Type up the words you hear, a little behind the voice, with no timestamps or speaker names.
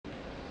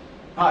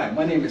Hi,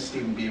 my name is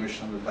Stephen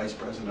Beamish. I'm the Vice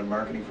President of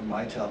Marketing for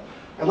Mitel.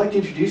 I'd like to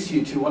introduce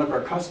you to one of our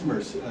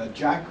customers,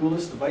 Jack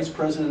Goulis, the Vice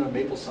President of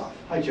Maplesoft.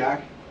 Hi,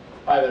 Jack.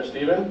 Hi there,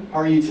 Stephen. How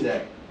are you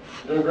today?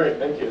 Doing great,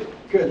 thank you.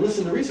 Good.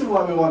 Listen, the reason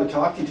why we want to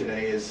talk to you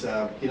today is,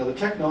 the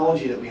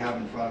technology that we have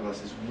in front of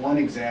us is one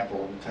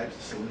example of the types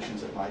of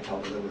solutions that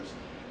Mitel delivers.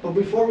 But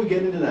before we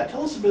get into that,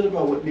 tell us a bit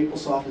about what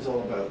Maplesoft is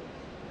all about.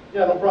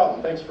 Yeah, no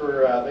problem. Thanks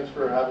for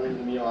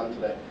having me on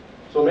today.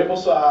 So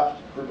Maplesoft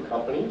group of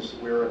companies,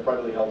 we're a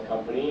privately held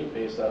company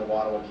based out of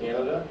Ottawa,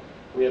 Canada.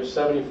 We have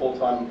 70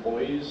 full-time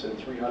employees and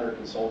 300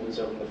 consultants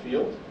out in the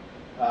field.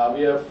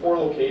 We have 4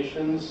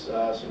 locations,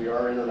 so we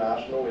are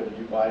international. We have a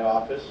Dubai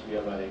office, we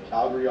have a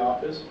Calgary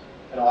office,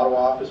 an Ottawa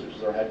office, which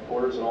is our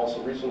headquarters, and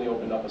also recently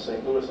opened up a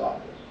St. Louis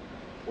office.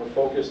 We're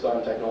focused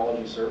on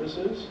technology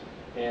services,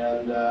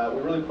 and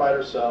we really pride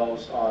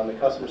ourselves on the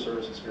customer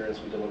service experience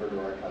we deliver to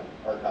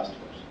our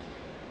customers.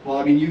 Well,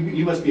 I mean,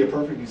 you must be a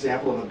perfect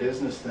example of a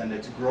business then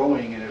that's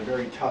growing in a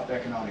very tough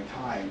economic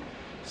time.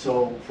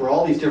 So for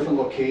all these different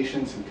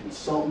locations and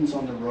consultants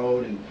on the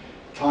road and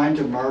time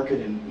to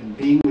market and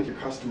being with your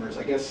customers,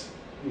 I guess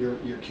your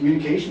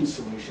communication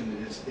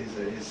solution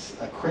is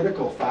a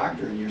critical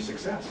factor in your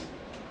success.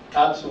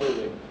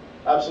 Absolutely.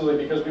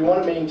 Absolutely, because we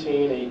want to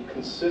maintain a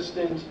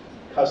consistent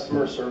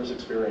customer service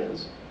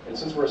experience. And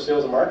since we're a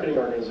sales and marketing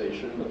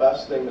organization, the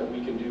best thing that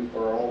we can do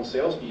for our own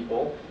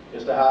salespeople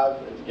is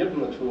to give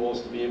them the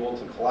tools to be able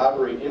to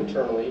collaborate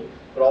internally,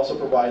 but also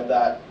provide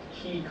that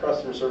key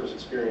customer service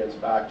experience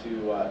back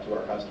to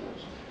our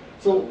customers.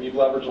 So we've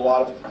leveraged a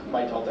lot of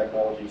Mitel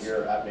technology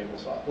here at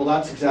Maplesoft. Well,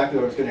 that's exactly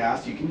what I was going to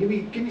ask you. Can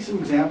you give me some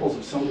examples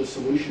of some of the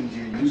solutions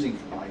you're using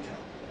from Mitel?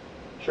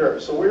 Sure.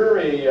 So we're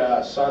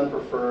a Sun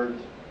preferred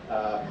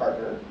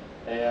partner.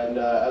 And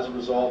as a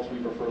result, we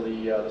prefer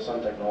the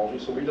Sun technology.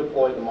 So we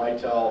deployed the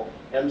Mitel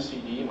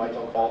MCD,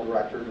 Mitel Call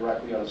Director,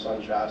 directly on a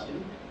Sun chassis,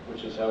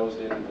 which is housed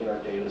in our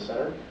data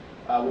center.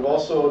 We've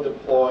also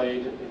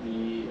deployed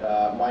the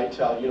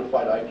Mitel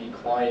Unified IP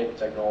Client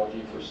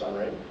technology for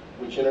Sunray,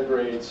 which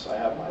integrates, I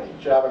have my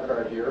Java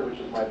card here, which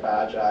is my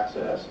badge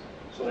access,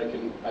 so that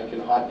I can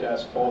hot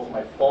desk both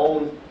my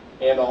phone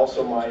and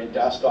also my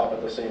desktop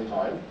at the same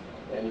time.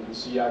 And you can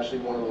see actually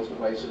one of those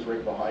devices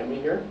right behind me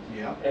here.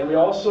 Yeah. And we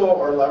also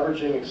are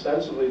leveraging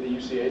extensively the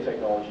UCA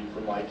technology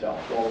from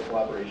Mitel for all the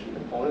collaboration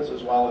components,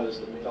 as well as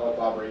the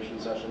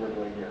telecollaboration session we're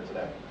doing here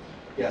today.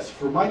 Yes,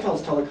 for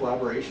Mitel's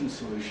telecollaboration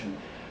solution,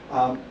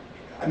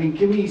 I mean,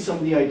 give me some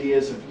of the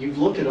ideas of, you've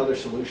looked at other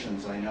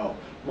solutions, I know.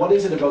 What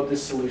is it about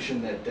this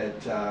solution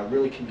that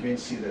really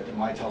convinced you that the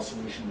Mitel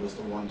solution was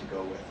the one to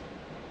go with?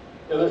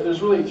 Yeah,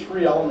 there's really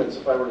 3 elements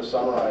if I were to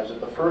summarize it.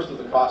 The first is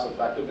the cost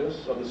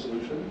effectiveness of the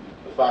solution,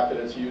 the fact that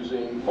it's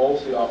using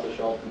mostly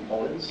off-the-shelf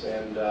components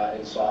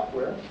and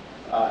software,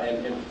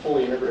 and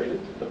fully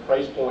integrated. The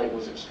price point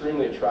was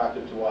extremely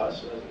attractive to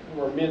us.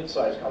 We're a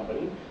mid-sized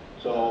company,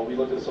 so we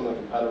looked at some of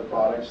the competitive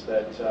products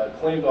that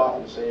claimed to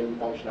offer the same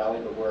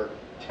functionality, but were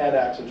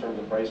 10x in terms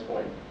of price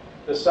point.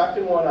 The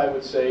second one, I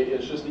would say,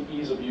 is just the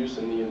ease of use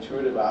and the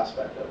intuitive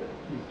aspect of it.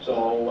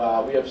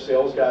 So we have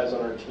sales guys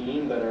on our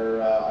team that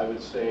are, I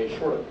would say,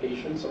 short of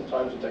patience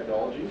sometimes with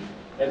technology.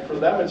 And for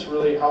them, it's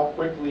really how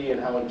quickly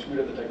and how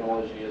intuitive the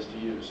technology is to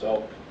use.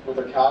 So with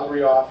our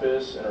Calgary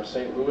office and our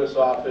St. Louis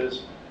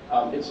office,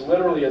 it's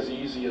literally as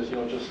easy as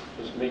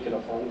just making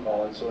a phone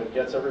call. And so it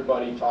gets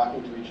everybody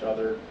talking to each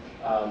other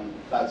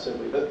that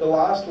simply. The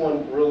last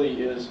one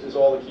really is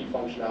all the key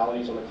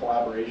functionalities on the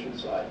collaboration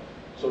side.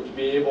 So to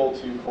be able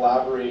to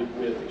collaborate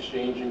with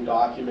exchanging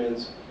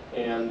documents,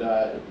 and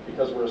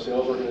because we're a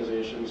sales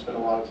organization, we spend a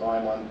lot of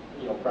time on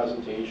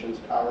presentations,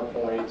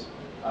 PowerPoints,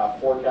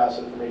 forecast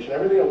information,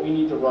 everything that we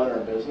need to run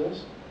our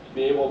business, to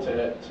be able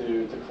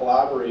to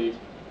collaborate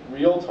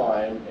real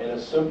time, and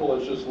as simple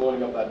as just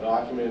loading up that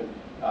document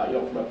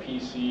from a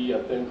PC,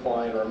 a thin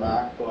client, or a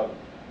MacBook,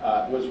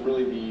 was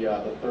really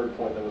the third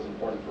point that was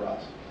important for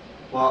us.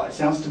 Well, it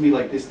sounds to me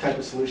like this type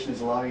of solution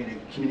is allowing you to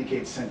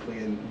communicate simply,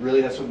 and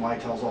really that's what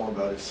Mitel's all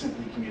about, is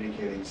simply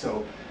communicating.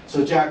 So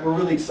Jack, we're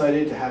really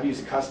excited to have you as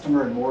a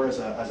customer and more as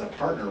a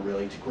partner,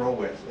 really, to grow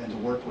with and to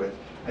work with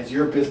as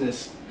your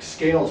business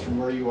scales from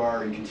where you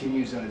are and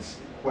continues on its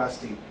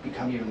quest to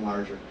become even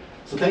larger.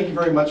 So thank you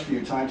very much for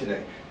your time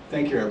today.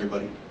 Thank you,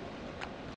 everybody.